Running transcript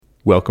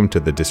Welcome to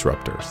The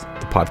Disruptors,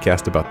 the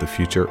podcast about the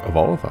future of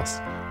all of us,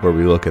 where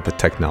we look at the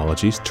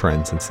technologies,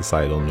 trends, and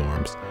societal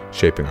norms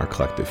shaping our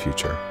collective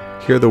future.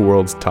 Hear the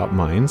world's top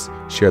minds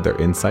share their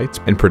insights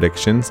and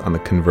predictions on the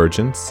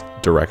convergence,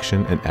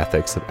 direction, and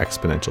ethics of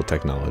exponential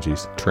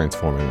technologies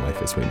transforming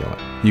life as we know it.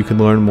 You can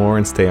learn more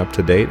and stay up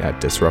to date at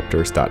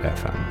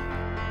disruptors.fm.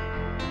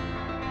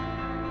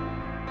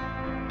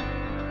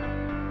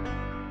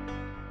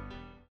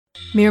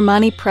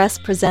 Mirmani Press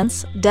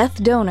presents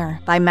Death Donor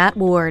by Matt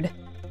Ward.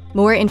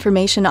 More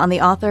information on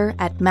the author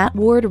at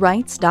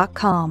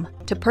mattwardwrites.com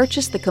to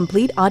purchase the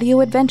complete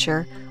audio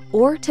adventure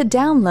or to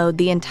download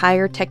the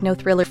entire Techno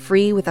thriller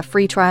free with a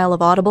free trial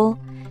of Audible.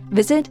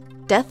 Visit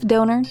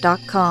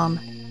deathdonor.com.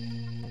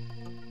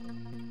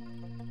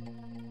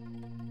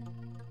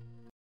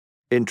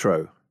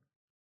 Intro.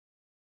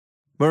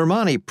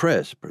 Mirmani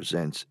Press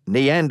presents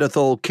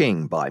Neanderthal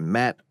King by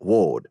Matt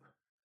Ward.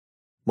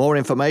 More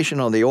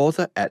information on the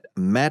author at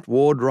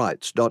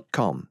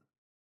mattwardwrites.com.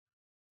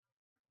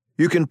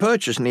 You can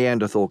purchase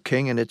Neanderthal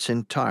King in its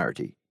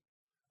entirety,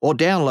 or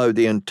download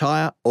the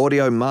entire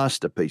audio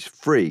masterpiece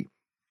free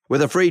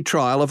with a free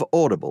trial of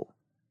Audible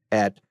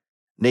at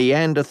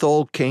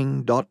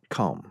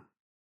neanderthalking.com.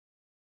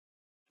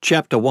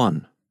 Chapter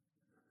 1.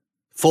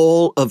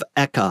 Fall of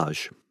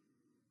Akaj.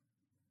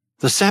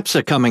 "The saps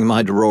are coming,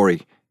 my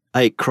Dorori,"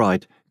 Ake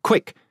cried.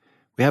 "Quick!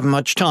 We haven't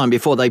much time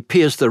before they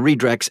pierce the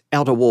Redrak's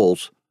outer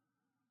walls."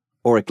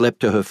 Auric leapt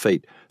to her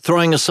feet,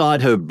 throwing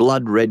aside her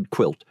blood-red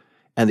quilt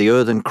and the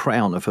earthen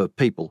crown of her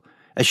people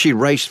as she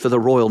raced for the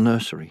royal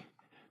nursery.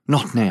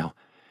 Not now.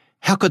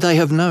 How could they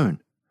have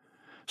known?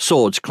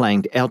 Swords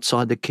clanged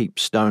outside the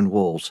keep's stone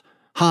walls,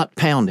 heart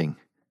pounding.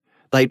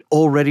 They'd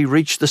already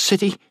reached the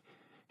city?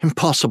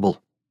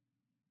 Impossible.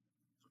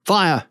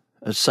 "Fire!"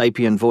 a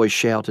sapient voice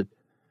shouted.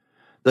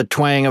 The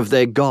twang of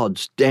their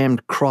gods'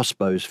 damned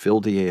crossbows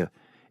filled the air,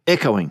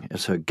 echoing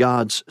as her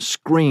guards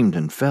screamed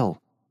and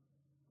fell.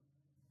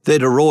 Their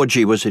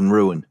Dororgi was in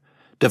ruin,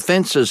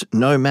 defences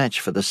no match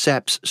for the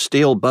sap's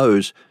steel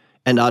bows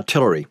and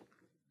artillery.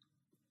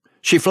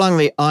 She flung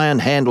the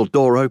iron-handled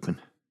door open.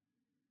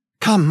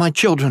 "Come, my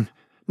children,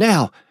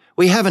 now!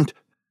 We haven't—"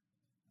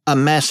 A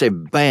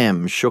massive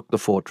bam shook the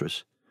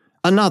fortress.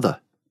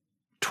 Another,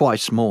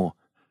 twice more.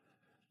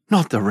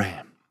 Not the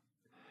ram.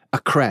 A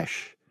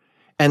crash,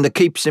 and the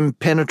keep's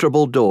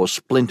impenetrable door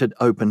splintered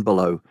open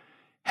below.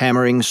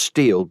 Hammering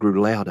steel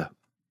grew louder.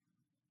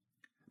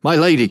 "My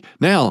lady,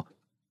 now!"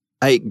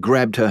 Ake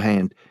grabbed her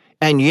hand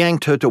and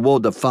yanked her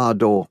toward the far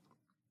door.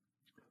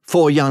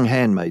 4 young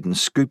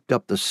handmaidens scooped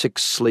up the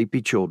 6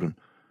 sleepy children,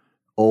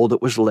 all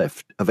that was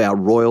left of our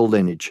royal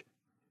lineage,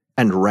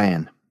 and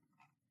ran.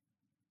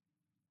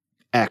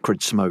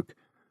 Acrid smoke,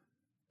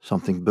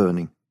 something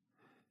burning.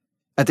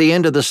 At the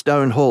end of the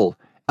stone hall,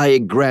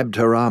 Ake grabbed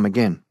her arm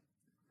again.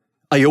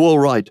 "Are you all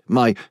right,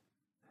 my—"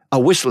 A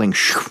whistling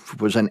shoof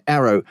was an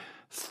arrow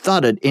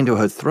thudded into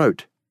her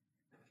throat.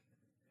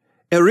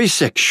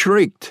 Erisek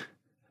shrieked.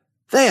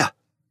 "There!"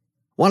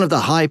 One of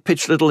the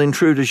high-pitched little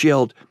intruders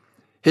yelled.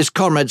 His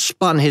comrade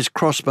spun his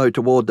crossbow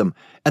toward them,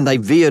 and they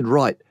veered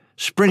right,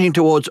 sprinting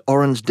towards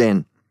Oren's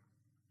den,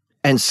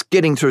 and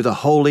skidding through the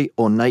holy,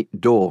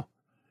 ornate door.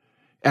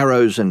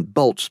 Arrows and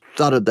bolts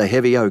thudded the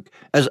heavy oak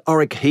as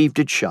Auric heaved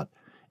it shut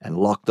and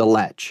locked the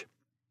latch.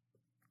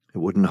 It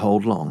wouldn't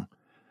hold long,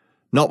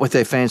 not with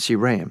their fancy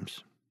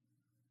rams.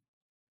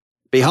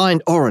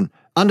 Behind Oren,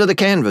 under the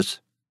canvas,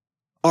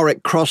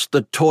 Auric crossed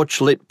the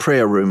torch-lit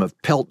prayer room of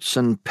pelts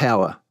and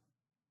power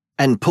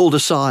and pulled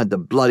aside the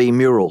bloody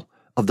mural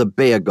of the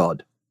bear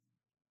god.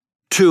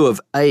 2 of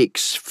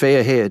Ake's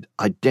fair-haired,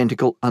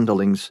 identical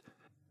underlings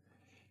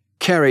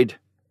carried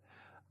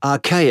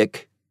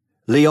archaic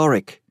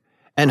Leoric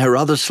and her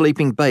other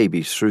sleeping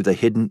babies through the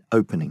hidden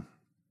opening.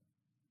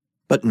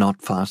 But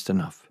not fast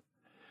enough.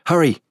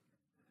 "Hurry!"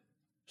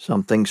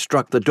 Something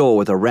struck the door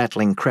with a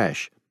rattling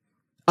crash.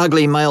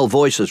 Ugly male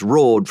voices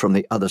roared from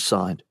the other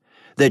side.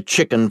 Their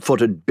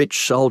chicken-footed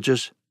bitch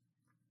soldiers.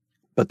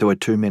 But there were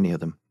too many of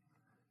them,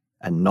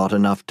 and not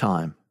enough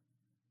time.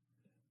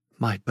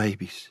 "My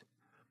babies."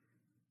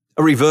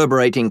 A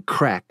reverberating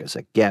crack as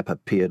a gap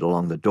appeared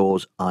along the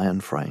door's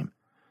iron frame.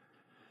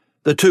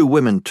 The 2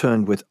 women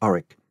turned with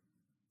Auric,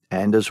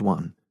 and as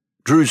one,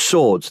 drew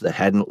swords that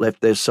hadn't left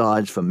their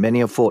sides for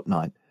many a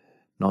fortnight,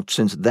 not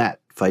since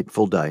that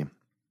fateful day.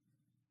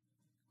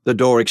 The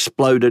door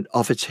exploded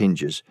off its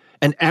hinges,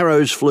 and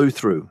arrows flew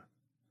through.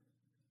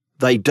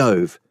 They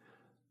dove,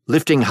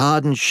 lifting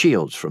hardened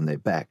shields from their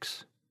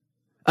backs.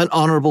 An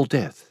honourable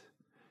death,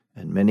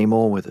 and many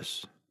more with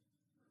us.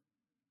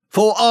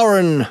 "For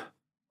Oren!"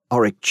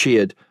 Auric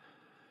cheered.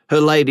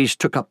 Her ladies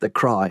took up the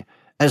cry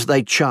as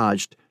they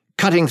charged,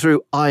 cutting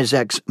through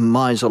Isaac's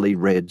miserly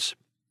reds.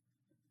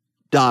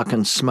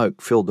 Darkened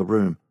smoke filled the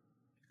room,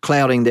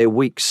 clouding their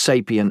weak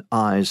sapient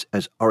eyes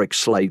as Auric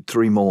slayed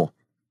 3 more.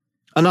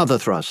 Another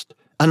thrust,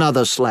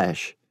 another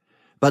slash,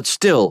 but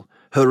still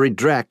her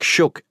Redrak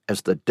shook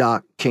as the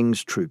Dark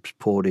King's troops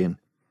poured in.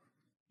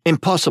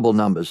 Impossible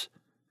numbers.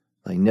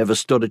 They never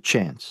stood a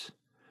chance.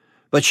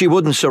 But she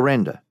wouldn't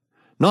surrender,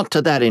 not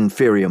to that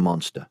inferior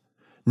monster,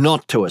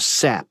 not to a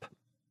sap.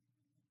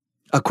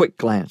 A quick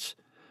glance.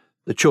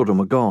 The children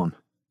were gone.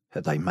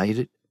 Had they made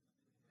it?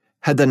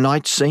 Had the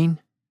night seen?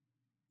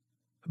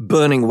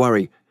 Burning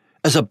worry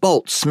as a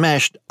bolt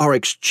smashed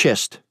Oryx's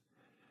chest.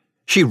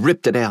 She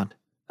ripped it out.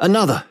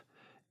 Another,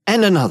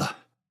 and another.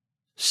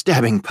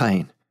 Stabbing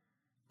pain.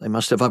 They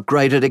must have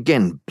upgraded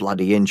again,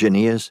 bloody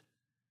engineers.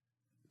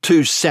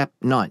 2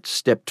 sapped knights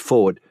stepped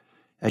forward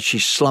as she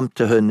slumped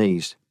to her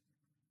knees.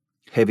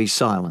 Heavy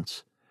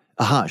silence.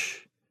 A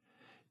hush.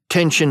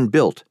 Tension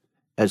built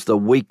as the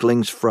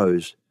weaklings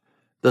froze,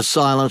 the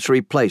silence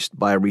replaced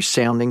by a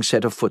resounding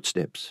set of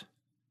footsteps.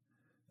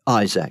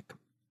 Isaac.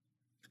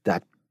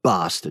 That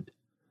bastard.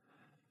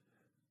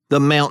 The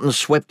mountain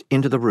swept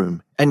into the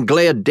room and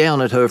glared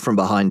down at her from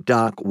behind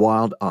dark,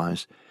 wild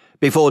eyes,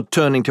 before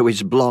turning to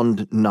his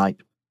blonde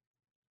knight.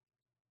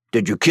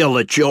 "Did you kill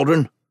the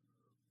children?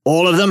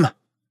 All of them?"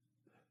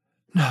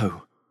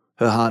 "No."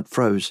 Her heart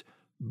froze,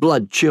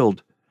 blood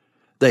chilled.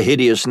 The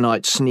hideous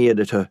knight sneered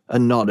at her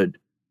and nodded.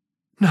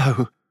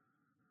 "No,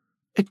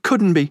 it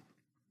couldn't be."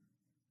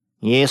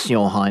 "Yes,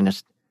 Your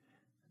Highness,"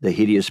 the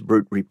hideous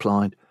brute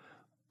replied.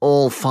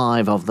 "All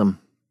 5 of them."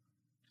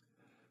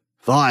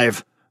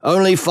 5?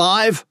 Only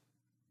 5?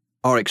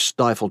 Oryx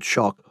stifled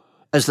shock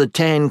as the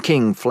Tan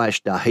King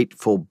flashed a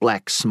hateful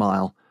black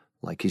smile,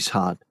 like his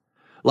heart,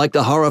 like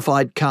the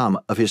horrified calm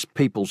of his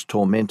people's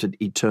tormented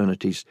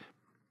eternities.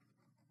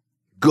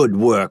 "Good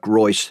work,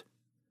 Royce."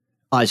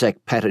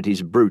 Isaac patted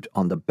his brute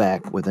on the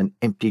back with an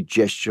empty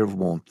gesture of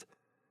warmth.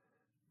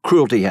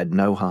 Cruelty had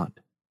no heart.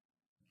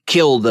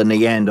 "Kill the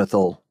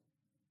Neanderthal."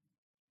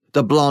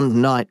 The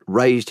blonde knight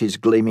raised his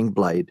gleaming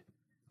blade,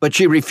 but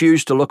she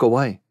refused to look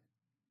away,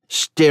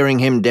 staring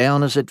him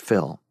down as it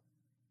fell.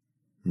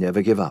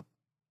 Never give up.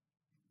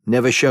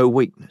 Never show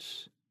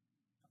weakness.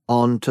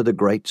 On to the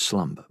great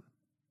slumber.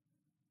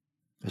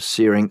 A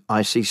searing,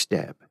 icy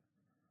stab.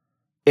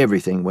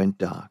 Everything went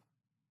dark.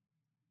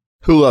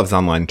 Who loves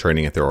online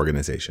training at their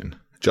organization?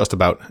 Just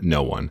about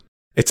no one.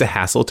 It's a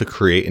hassle to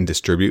create and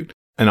distribute,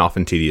 and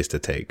often tedious to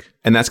take.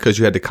 And that's because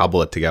you had to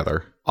cobble it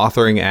together.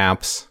 Authoring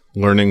apps,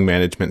 learning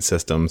management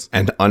systems,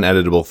 and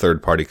uneditable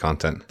third-party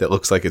content that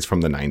looks like it's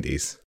from the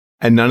 90s.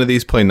 And none of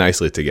these play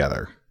nicely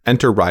together.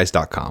 Enter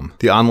Rise.com,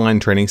 the online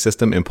training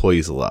system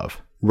employees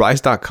love.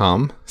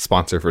 Rise.com,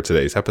 sponsor for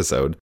today's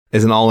episode,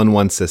 is an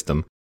all-in-one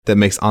system that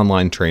makes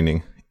online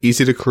training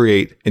easy to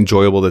create,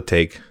 enjoyable to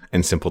take,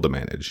 and simple to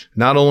manage.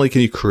 Not only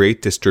can you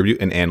create, distribute,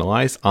 and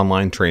analyze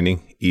online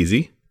training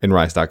easy in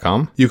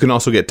Rise.com, you can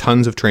also get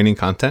tons of training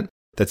content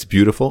that's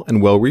beautiful and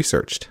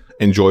well-researched,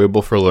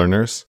 enjoyable for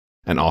learners,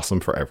 and awesome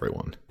for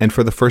everyone. And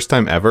for the first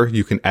time ever,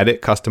 you can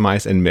edit,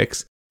 customize, and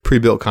mix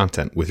pre-built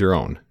content with your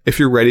own. If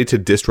you're ready to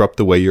disrupt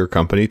the way your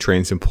company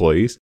trains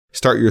employees,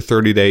 start your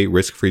 30-day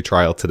risk-free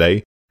trial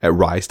today at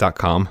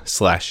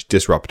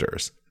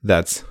rise.com/disruptors.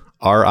 That's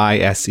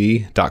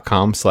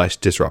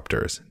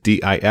rise.com/disruptors.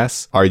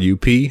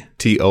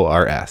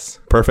 DISRUPTORS.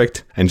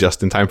 Perfect, and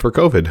just in time for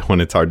COVID,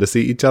 when it's hard to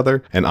see each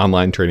other and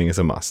online training is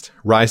a must.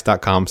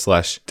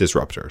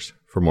 Rise.com/disruptors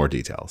for more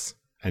details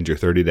and your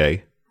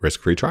 30-day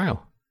risk-free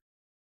trial.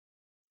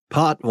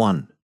 Part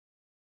 1.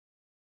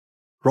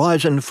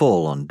 Rise and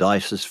fall on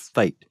Dice's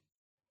fate.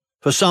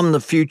 For some the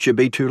future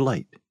be too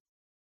late,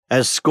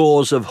 as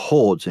scores of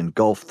hordes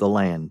engulf the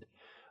land,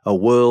 a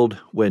world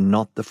where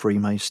not the free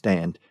may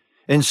stand.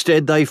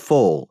 Instead they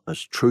fall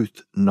as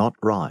truth not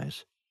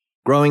rise,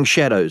 growing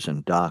shadows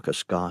in darker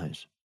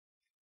skies.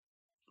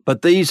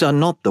 But these are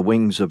not the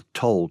wings of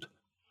Told,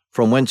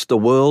 from whence the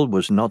world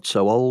was not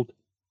so old.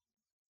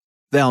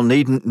 Thou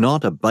needn't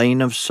not a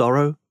bane of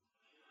sorrow,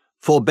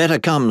 for better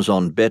comes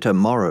on better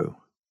morrow.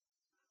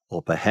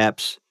 Or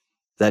perhaps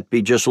that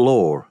be just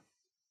lore.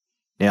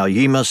 Now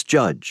ye must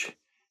judge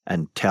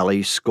and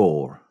tally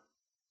score.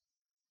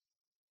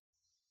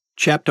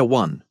 Chapter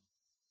 1.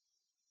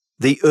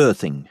 The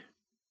Earthing.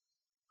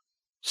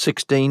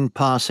 16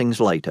 passings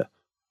later.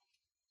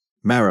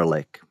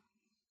 Marilek.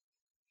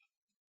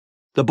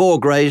 The boar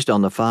grazed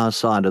on the far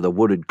side of the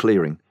wooded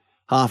clearing,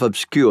 half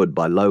obscured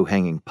by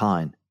low-hanging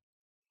pine.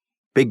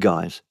 Big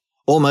guys,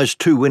 almost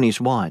 2 whinnies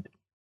wide.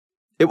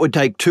 It would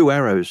take 2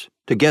 arrows,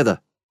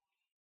 together.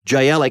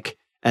 J. Alec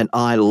and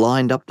I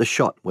lined up the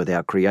shot with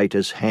our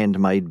creator's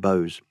handmade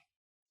bows.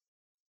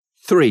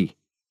 3,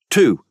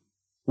 2,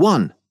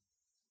 1.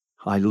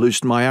 I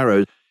loosed my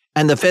arrows,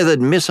 and the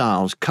feathered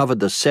missiles covered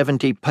the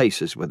 70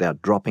 paces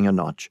without dropping a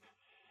notch.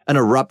 An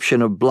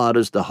eruption of blood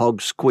as the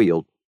hog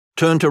squealed,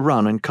 turned to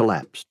run and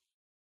collapsed.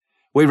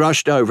 We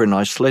rushed over and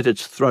I slit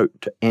its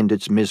throat to end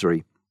its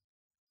misery.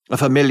 A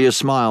familiar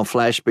smile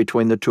flashed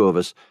between the two of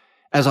us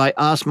as I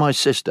asked my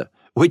sister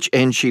which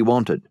end she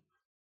wanted.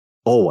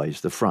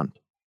 Always the front.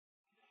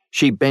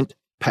 She bent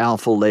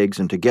powerful legs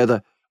and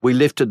together we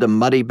lifted the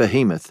muddy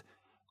behemoth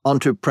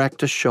onto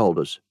practiced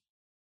shoulders.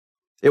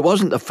 It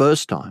wasn't the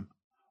first time,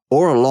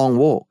 or a long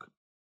walk.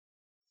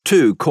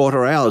 2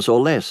 quarter hours or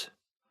less.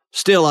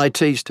 Still I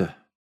teased her.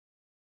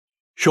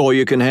 Sure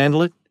you can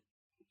handle it?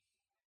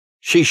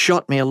 She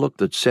shot me a look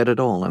that said it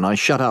all, and I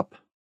shut up.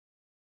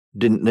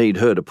 Didn't need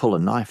her to pull a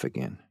knife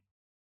again.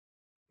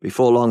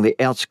 Before long, the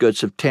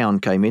outskirts of town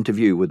came into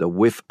view with a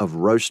whiff of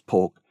roast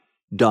pork,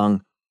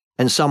 dung,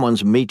 and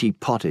someone's meaty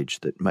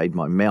pottage that made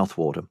my mouth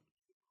water.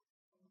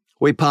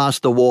 We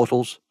passed the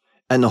Wortles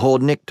and the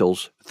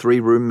Hornicktals'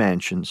 3-room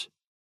mansions.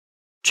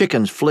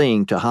 Chickens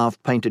fleeing to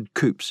half-painted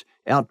coops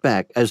out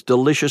back as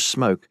delicious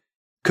smoke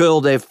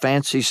curled their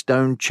fancy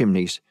stone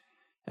chimneys,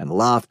 and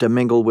laughter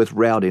mingled with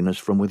rowdiness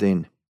from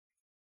within.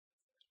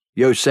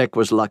 Yosek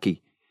was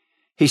lucky.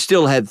 He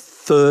still had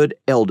 3rd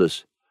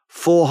elders,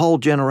 4 whole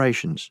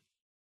generations.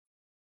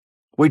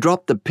 We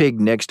dropped the pig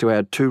next to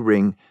our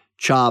 2-ring,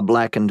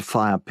 char-blackened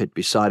fire pit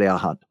beside our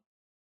hut.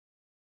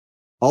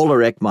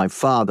 Olerek, my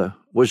father,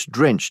 was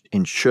drenched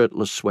in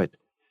shirtless sweat,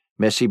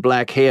 messy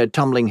black hair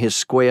tumbling his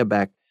square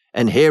back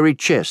and hairy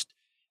chest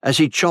as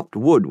he chopped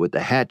wood with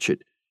the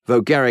hatchet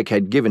Vogarek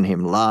had given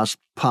him last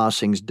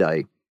Parsings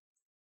Day.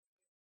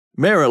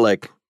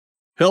 "Marilek,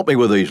 help me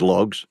with these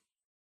logs.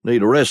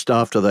 Need a rest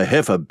after the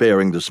heifer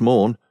bearing this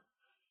morn.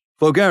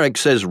 Vogarek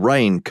says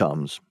rain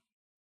comes."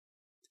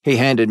 He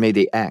handed me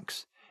the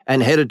axe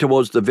and headed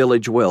towards the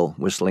village well,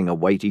 whistling a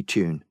weighty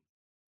tune.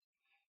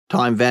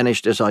 Time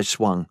vanished as I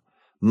swung,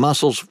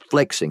 muscles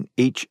flexing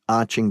each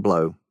arching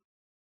blow.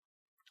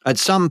 At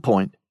some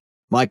point,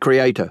 my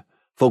creator,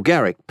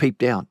 Vogarek,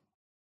 peeped out.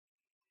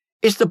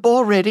 "Is the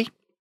boar ready?"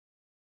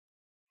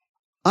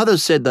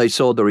 Others said they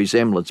saw the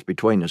resemblance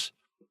between us,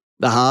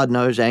 the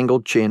hard-nosed,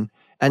 angled chin,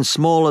 and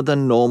smaller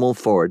than normal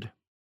forehead.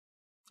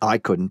 I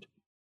couldn't.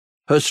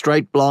 Her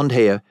straight blonde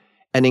hair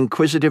and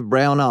inquisitive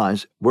brown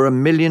eyes were a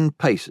million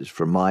paces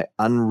from my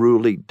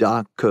unruly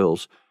dark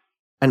curls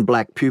and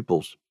black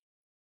pupils.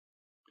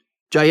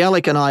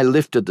 Jayalik and I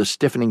lifted the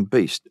stiffening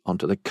beast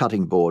onto the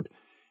cutting board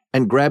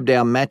and grabbed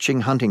our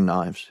matching hunting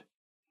knives.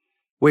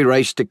 We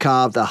raced to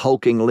carve the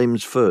hulking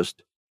limbs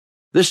first.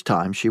 This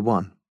time she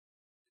won.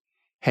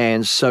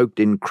 Hands soaked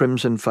in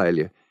crimson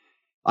failure,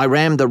 I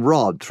rammed the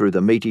rod through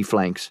the meaty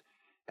flanks,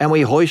 and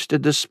we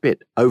hoisted the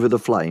spit over the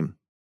flame.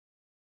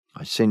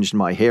 I singed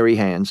my hairy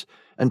hands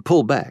and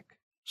pulled back,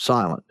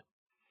 silent.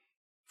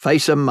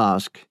 Face a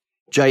mask,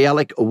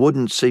 Jayalik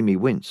wouldn't see me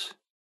wince.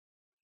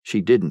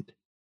 She didn't.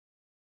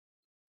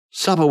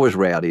 Supper was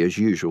rowdy as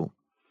usual,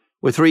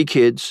 with 3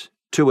 kids,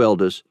 2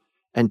 elders,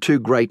 and 2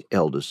 great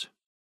elders.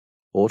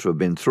 Ought to have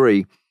been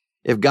 3,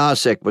 if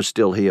Garsek was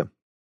still here,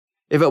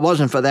 if it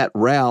wasn't for that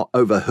row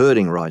over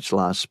herding rights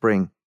last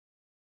spring.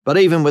 But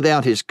even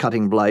without his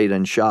cutting blade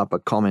and sharper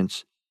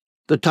comments,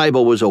 the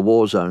table was a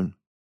war zone.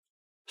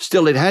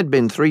 Still, it had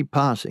been 3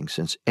 passings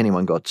since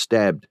anyone got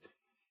stabbed,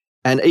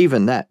 and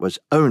even that was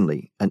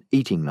only an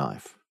eating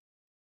knife.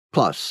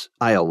 Plus,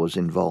 ale was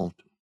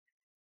involved.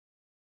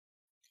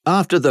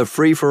 After the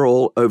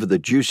free-for-all over the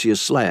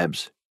juiciest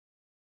slabs,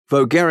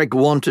 Vogarek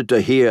wanted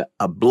to hear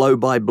a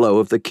blow-by-blow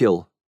of the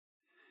kill.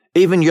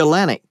 Even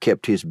Yolanik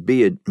kept his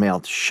beard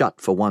mouth shut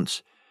for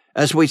once,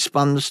 as we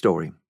spun the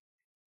story,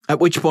 at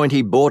which point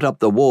he brought up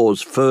the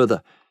wars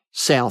further,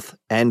 south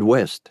and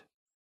west.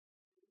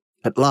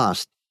 At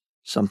last,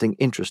 something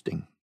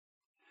interesting.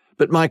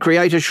 But my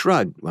creator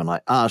shrugged when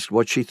I asked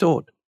what she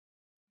thought.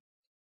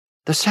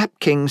 "The Sap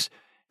Kings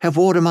have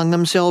warred among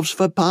themselves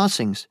for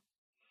passings.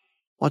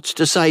 What's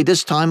to say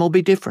this time will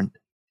be different?"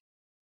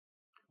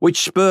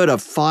 Which spurred a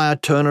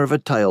fire-turner of a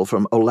tale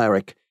from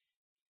Olaric,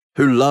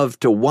 who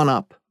loved to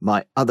one-up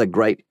my other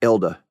great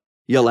elder,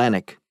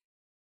 Yelanik.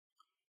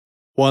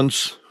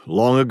 "Once,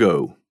 long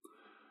ago,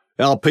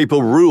 our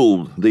people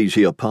ruled these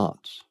here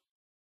parts.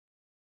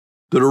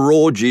 The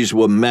Dororgis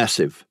were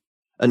massive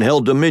and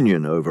held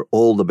dominion over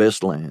all the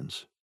best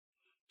lands.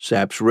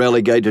 Saps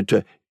relegated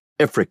to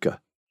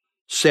Africa,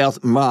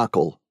 South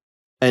Markle,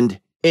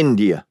 and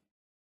India,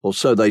 or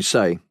so they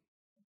say."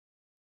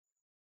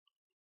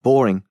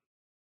 Boring.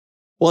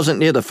 Wasn't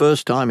near the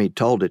first time he'd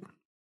told it.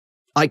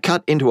 I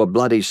cut into a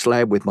bloody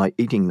slab with my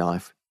eating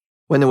knife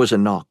when there was a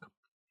knock.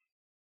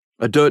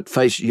 A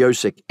dirt-faced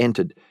Yosek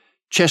entered,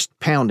 chest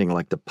pounding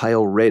like the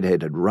pale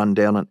redhead had run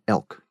down an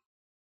elk.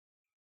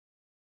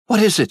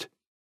 "What is it?"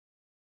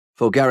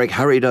 Vogarek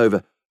hurried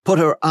over, put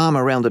her arm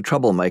around the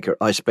troublemaker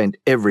I spent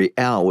every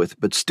hour with,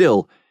 but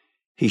still,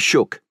 he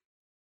shook.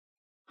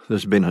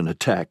 "There's been an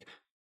attack.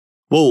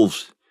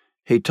 Wolves."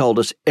 He told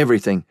us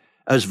everything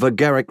as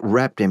Vogarek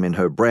wrapped him in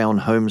her brown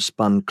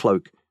homespun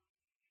cloak.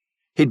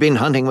 He'd been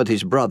hunting with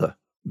his brother,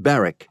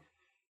 Barak,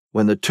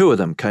 when the 2 of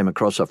them came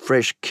across a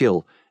fresh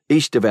kill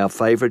east of our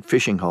favourite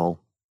fishing hole.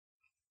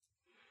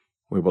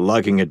 "We were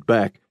lugging it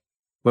back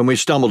when we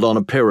stumbled on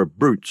a pair of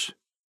brutes.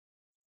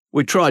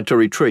 We tried to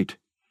retreat,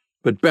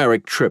 but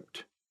Barak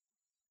tripped."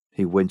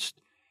 He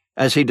winced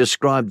as he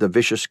described the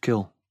vicious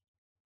kill.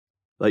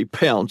 "They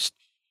pounced,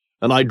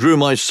 and I drew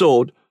my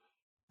sword,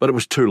 but it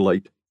was too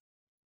late.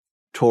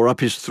 Tore up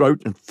his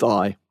throat and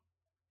thigh.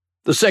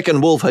 The second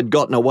wolf had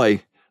gotten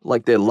away,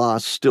 like their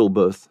last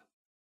stillbirth."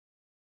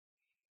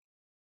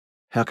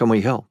 "How can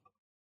we help?"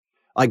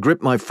 I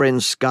gripped my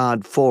friend's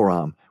scarred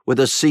forearm with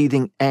a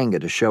seething anger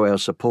to show our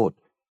support.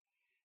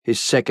 His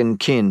second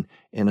kin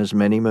in as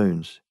many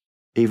moons.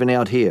 Even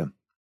out here,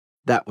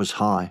 that was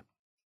high.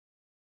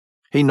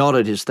 He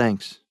nodded his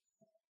thanks.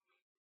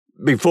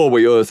 before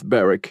we earth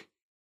Beric.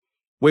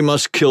 We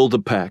must kill the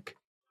pack,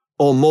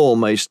 or more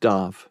may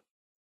starve.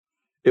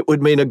 It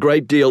would mean a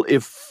great deal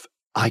if—"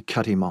 I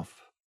cut him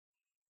off.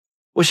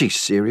 Was he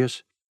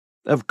serious?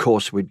 Of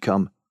course we'd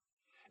come.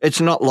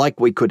 It's not like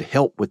we could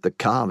help with the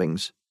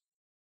carvings.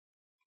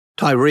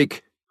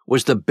 Tyreek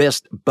was the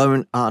best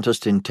bone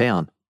artist in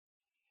town,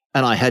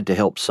 and I had to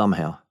help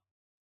somehow.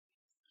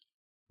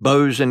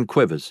 Bows and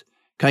quivers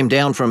came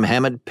down from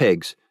hammered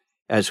pegs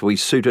as we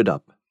suited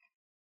up.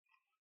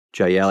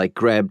 J. Alec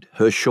grabbed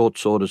her short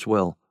sword as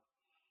well,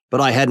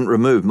 but I hadn't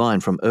removed mine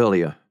from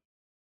earlier.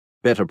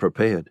 Better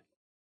prepared.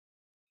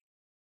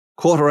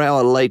 Quarter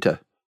hour later,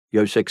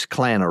 Yosek's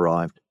clan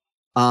arrived,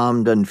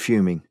 armed and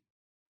fuming.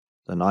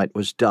 The night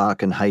was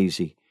dark and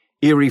hazy,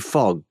 eerie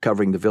fog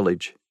covering the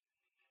village.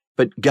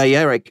 But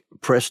Gayarik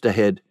pressed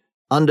ahead,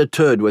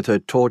 undeterred with her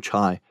torch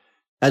high,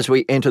 as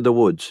we entered the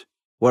woods,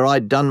 where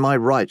I'd done my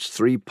rites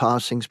 3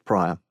 passings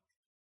prior.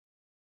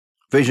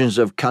 Visions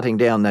of cutting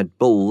down that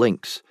bull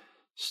lynx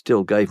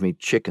still gave me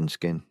chicken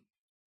skin.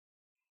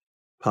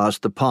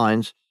 Past the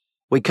pines,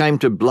 we came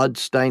to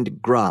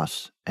blood-stained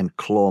grass and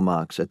claw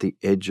marks at the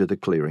edge of the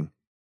clearing.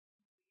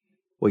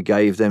 We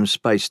gave them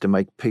space to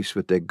make peace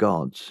with their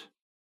gods.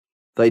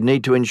 They'd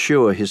need to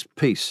ensure his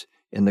peace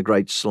in the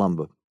great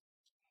slumber.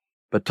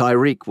 But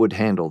Tyreek would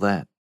handle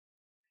that.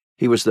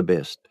 He was the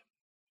best.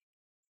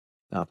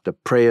 After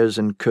prayers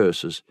and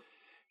curses,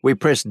 we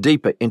pressed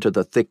deeper into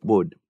the thick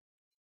wood.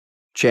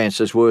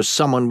 Chances were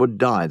someone would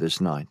die this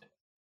night.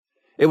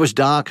 It was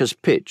dark as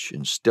pitch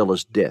and still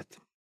as death.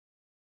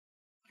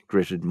 I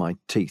gritted my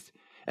teeth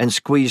and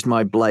squeezed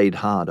my blade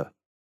harder.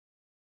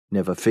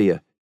 Never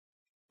fear.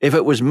 If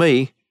it was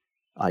me,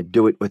 I'd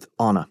do it with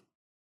honor.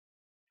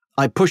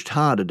 I pushed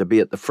harder to be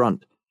at the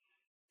front.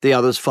 The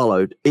others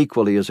followed,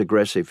 equally as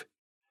aggressive.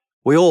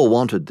 We all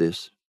wanted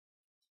this.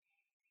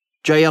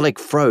 J. Alec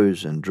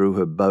froze and drew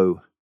her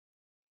bow.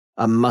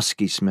 A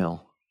musky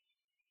smell.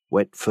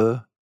 Wet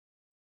fur?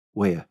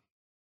 Where?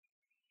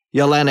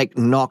 Yelanik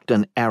knocked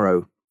an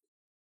arrow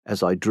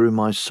as I drew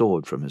my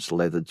sword from its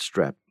leathered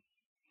strap.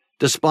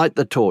 Despite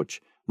the torch,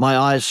 my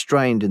eyes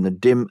strained in the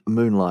dim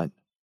moonlight,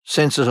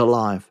 senses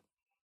alive,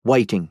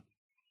 waiting.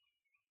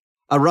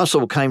 A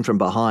rustle came from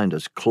behind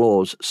as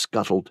claws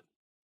scuttled.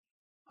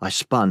 I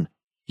spun,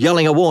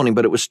 yelling a warning,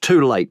 but it was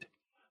too late.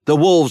 The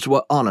wolves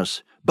were on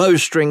us.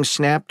 Bowstring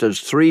snapped as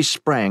 3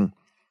 sprang.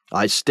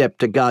 I stepped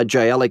to guard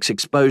J. Alec's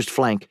exposed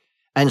flank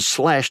and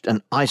slashed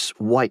an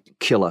ice-white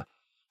killer,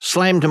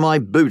 slammed my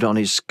boot on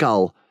his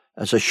skull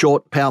as a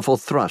short, powerful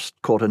thrust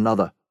caught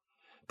another.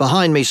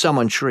 Behind me,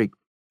 someone shrieked.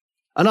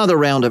 Another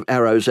round of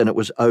arrows, and it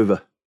was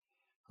over.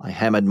 I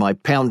hammered my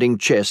pounding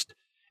chest,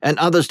 and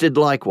others did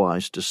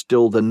likewise to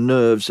still the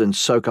nerves and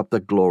soak up the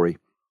glory.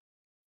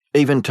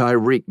 Even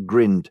Tyreek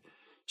grinned,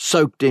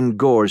 soaked in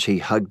gore as he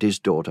hugged his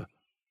daughter.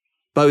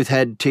 Both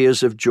had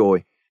tears of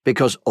joy,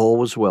 because all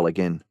was well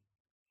again.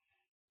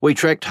 We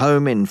trekked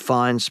home in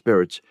fine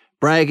spirits,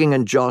 bragging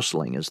and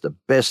jostling as the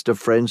best of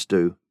friends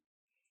do.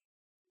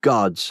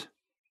 Gods,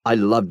 I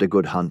loved a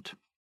good hunt.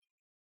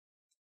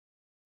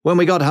 When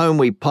we got home,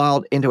 we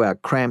piled into our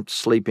cramped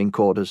sleeping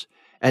quarters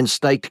and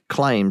staked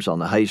claims on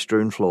the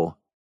hay-strewn floor.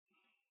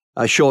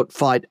 A short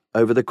fight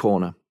over the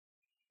corner.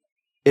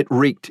 It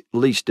reeked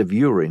least of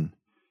urine,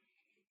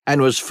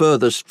 and was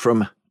furthest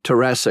from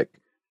Tarasic,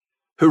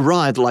 who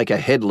writhed like a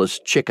headless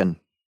chicken.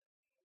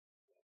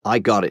 I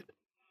got it,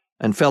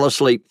 and fell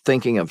asleep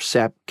thinking of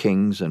sap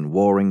kings and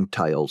warring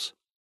tales.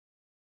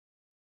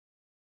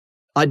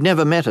 I'd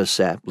never met a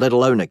sap, let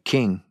alone a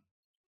king.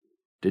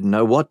 Didn't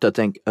know what to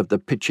think of the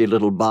pitchy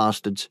little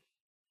bastards.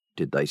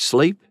 Did they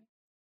sleep?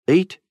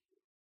 Eat?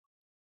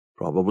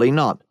 Probably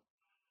not.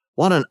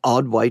 What an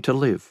odd way to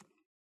live.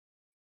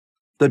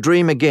 The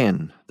dream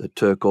again, the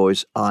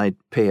turquoise-eyed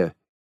pair,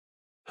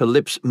 her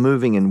lips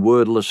moving in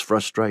wordless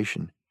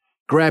frustration,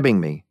 grabbing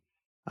me,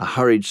 a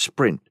hurried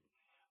sprint,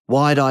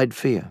 wide-eyed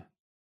fear.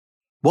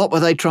 What were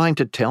they trying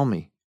to tell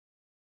me?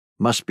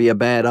 Must be a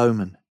bad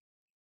omen.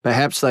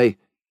 Perhaps they—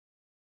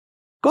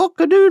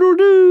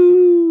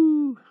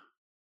 Cock-a-doodle-doo!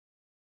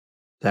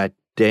 That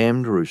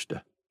damned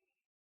rooster.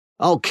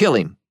 I'll kill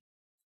him.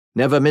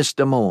 Never missed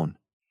a morn.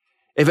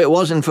 If it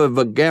wasn't for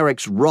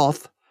Vagaric's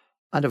wrath,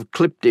 I'd have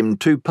clipped him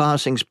 2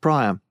 passings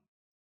prior.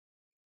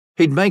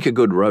 He'd make a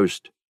good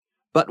roast,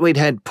 but we'd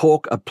had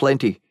pork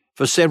aplenty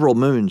for several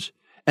moons,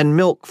 and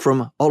milk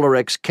from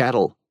Olerek's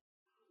cattle.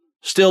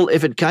 Still,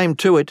 if it came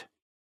to it,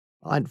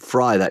 I'd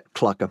fry that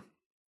clucker.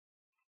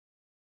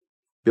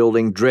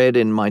 Building dread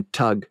in my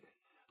tug,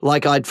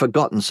 like I'd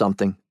forgotten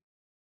something.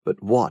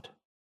 But what?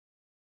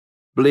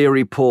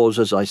 Bleary pause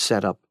as I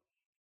sat up.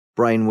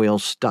 Brain wheel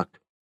stuck.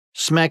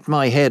 Smacked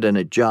my head and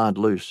it jarred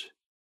loose.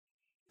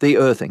 The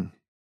earthing.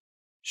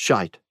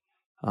 Shite.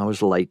 I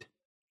was late.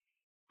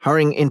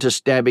 Hurrying into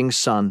stabbing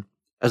sun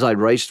as I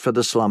raced for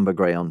the slumber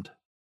ground.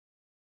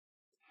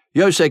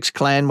 Yosek's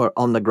clan were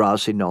on the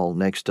grassy knoll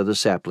next to the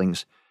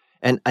saplings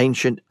and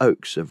ancient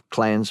oaks of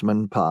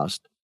clansmen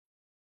past.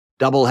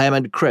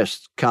 Double-hammered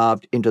crests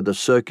carved into the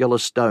circular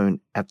stone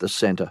at the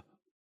centre.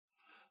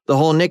 The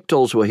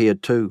hornictals were here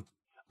too,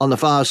 on the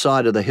far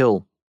side of the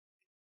hill.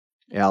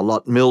 Our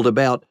lot milled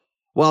about,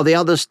 while the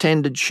others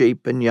tended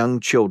sheep and young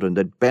children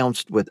that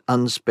bounced with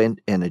unspent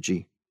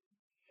energy.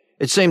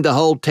 It seemed the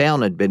whole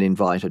town had been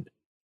invited,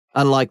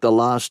 unlike the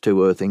last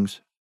two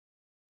earthings.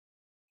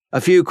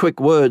 A few quick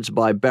words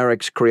by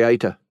Barrack's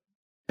creator,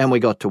 and we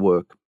got to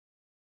work.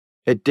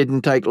 It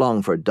didn't take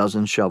long for a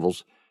dozen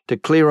shovels to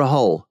clear a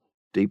hole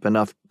deep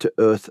enough to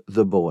earth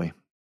the boy.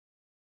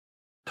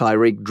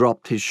 Tyreek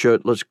dropped his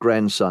shirtless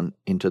grandson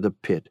into the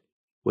pit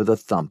with a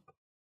thump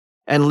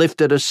and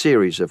lifted a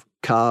series of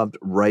carved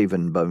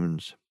raven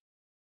bones.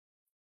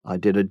 I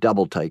did a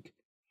double take.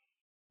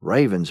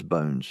 Raven's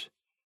bones.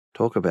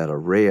 Talk about a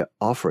rare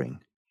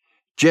offering.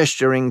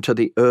 Gesturing to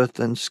the earth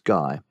and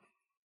sky,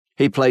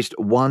 he placed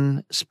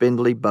one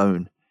spindly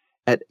bone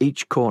at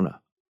each corner,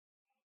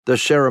 the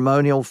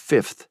ceremonial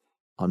fifth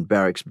on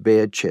Barrack's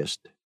bare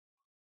chest.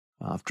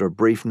 After a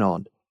brief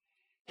nod,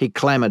 he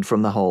clambered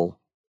from the hole.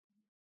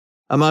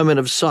 A moment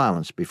of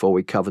silence before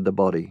we covered the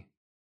body.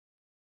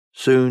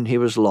 Soon he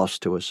was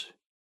lost to us,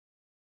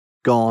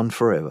 gone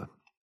forever.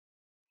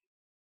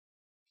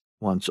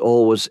 Once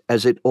all was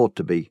as it ought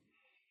to be,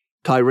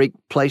 Tyreek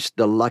placed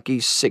the lucky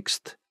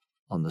sixth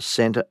on the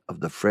centre of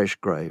the fresh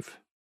grave.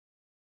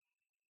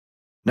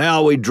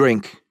 Now we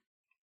drink.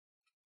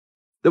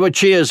 There were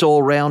cheers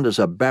all round as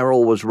a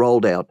barrel was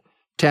rolled out,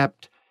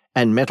 tapped,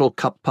 and metal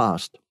cup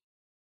passed.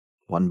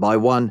 One by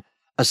one,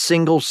 a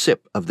single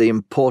sip of the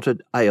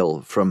imported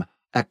ale from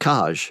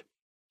Akaj,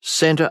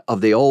 centre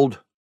of the old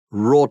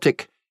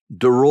Rortic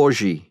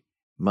Dorogi,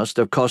 must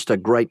have cost a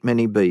great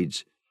many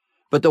beads,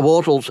 but the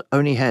Wortles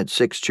only had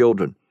 6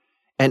 children,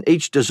 and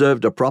each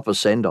deserved a proper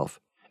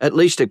send-off, at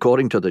least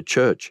according to the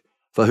church,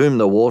 for whom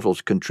the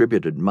Wortles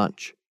contributed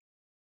much.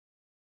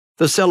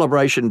 The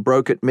celebration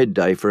broke at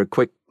midday for a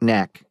quick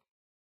knack.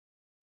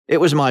 It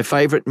was my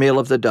favourite meal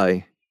of the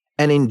day,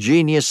 an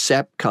ingenious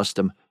sap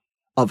custom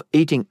of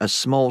eating a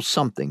small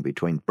something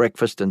between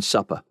breakfast and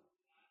supper,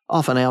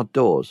 often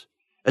outdoors,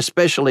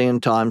 especially in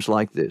times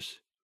like this.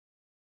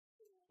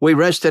 We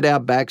rested our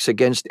backs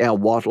against our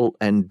wattle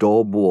and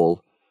daub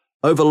wall,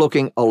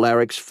 overlooking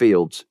Alaric's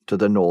fields to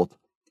the north,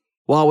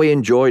 while we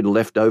enjoyed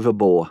leftover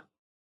boar.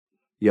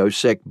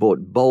 Yosek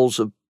bought bowls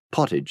of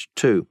pottage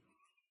too,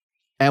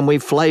 and we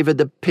flavoured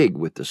the pig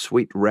with the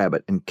sweet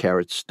rabbit and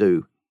carrot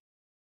stew.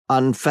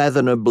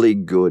 Unfathomably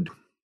good.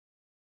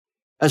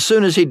 As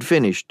soon as he'd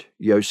finished,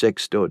 Yosek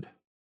stood.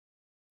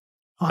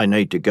 I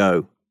need to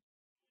go.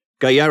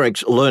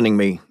 Gayarik's learning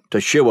me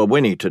to shoe a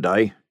whinny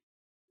today.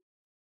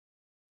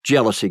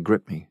 Jealousy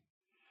gripped me.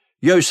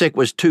 Yosek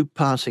was 2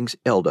 passings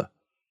elder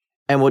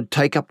and would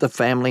take up the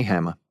family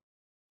hammer.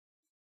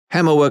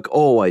 Hammerwork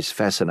always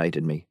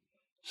fascinated me.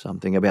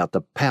 Something about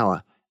the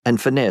power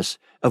and finesse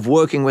of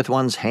working with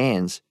one's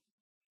hands.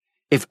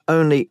 If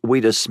only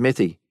we'd a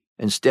smithy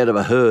instead of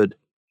a herd.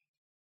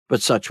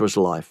 But such was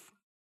life.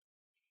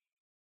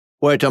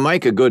 We're to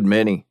make a good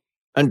many,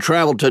 and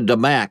travel to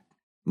Damac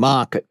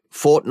market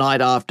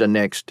fortnight after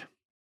next.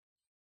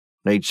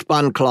 Need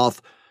spun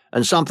cloth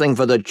and something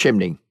for the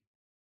chimney.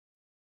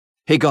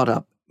 He got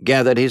up,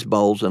 gathered his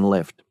bowls, and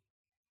left.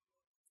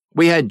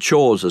 We had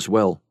chores as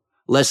well,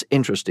 less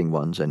interesting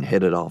ones, and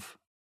headed off.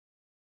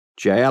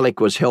 Jayalik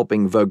was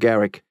helping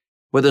Vogaric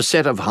with a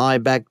set of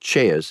high-backed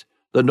chairs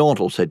the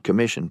Nautilus had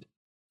commissioned,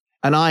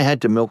 and I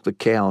had to milk the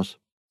cows,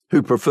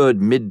 who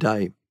preferred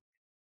midday.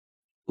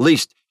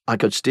 Least I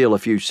could steal a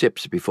few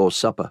sips before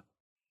supper.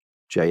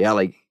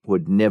 Jayalik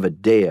would never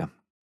dare.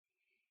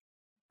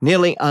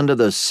 Nearly under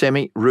the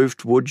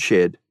semi-roofed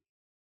woodshed,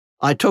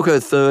 I took her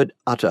third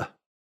utter.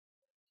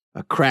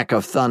 A crack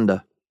of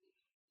thunder,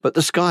 but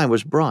the sky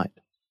was bright.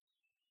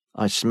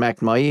 I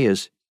smacked my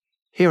ears,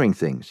 hearing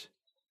things.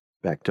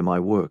 Back to my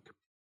work.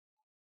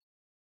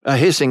 A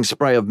hissing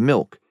spray of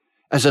milk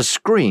as a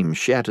scream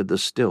shattered the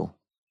still.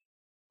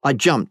 I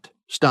jumped,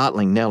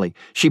 startling Nellie.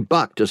 She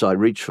bucked as I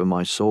reached for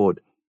my sword.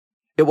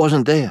 It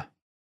wasn't there.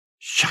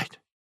 Shite.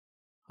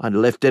 I'd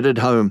left it at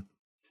home.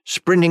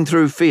 Sprinting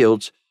through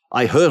fields,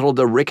 I hurtled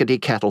the rickety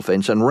cattle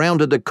fence and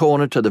rounded the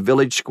corner to the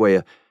village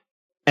square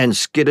and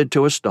skidded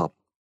to a stop.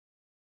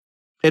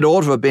 It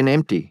ought to have been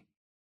empty.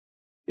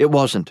 It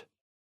wasn't.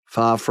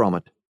 Far from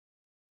it.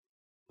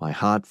 My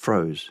heart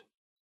froze.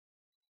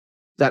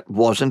 That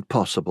wasn't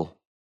possible.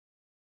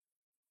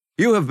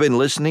 You have been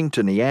listening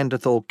to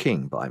Neanderthal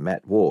King by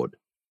Matt Ward.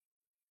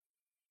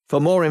 For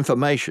more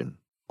information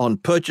on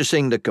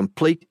purchasing the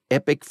complete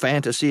epic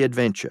fantasy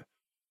adventure,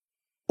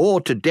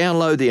 or to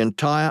download the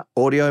entire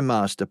audio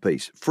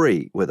masterpiece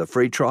free with a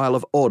free trial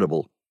of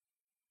Audible,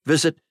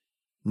 visit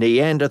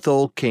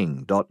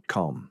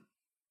neanderthalking.com.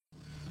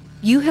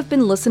 You have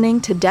been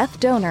listening to Death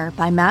Donor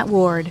by Matt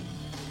Ward.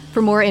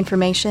 For more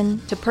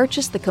information, to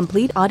purchase the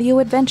complete audio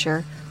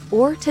adventure,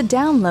 or to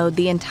download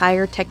the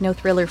entire Techno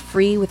thriller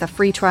free with a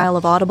free trial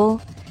of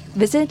Audible,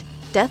 visit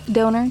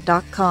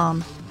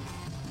deathdonor.com.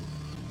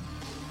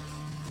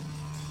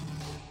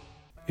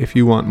 If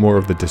you want more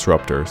of the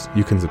Disruptors,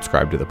 you can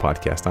subscribe to the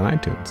podcast on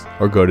iTunes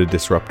or go to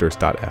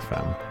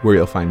disruptors.fm, where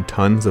you'll find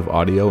tons of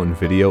audio and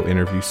video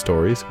interview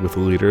stories with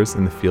leaders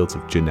in the fields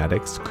of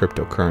genetics,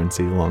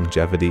 cryptocurrency,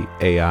 longevity,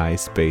 AI,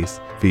 space,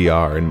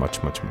 VR, and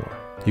much, much more.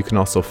 You can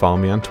also follow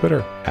me on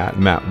Twitter at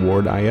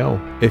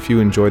MattWardIO. If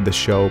you enjoyed the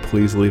show,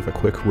 please leave a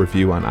quick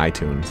review on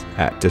iTunes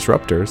at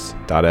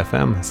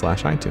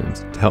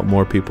disruptors.fm/iTunes to help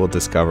more people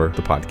discover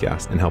the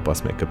podcast and help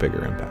us make a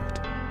bigger impact.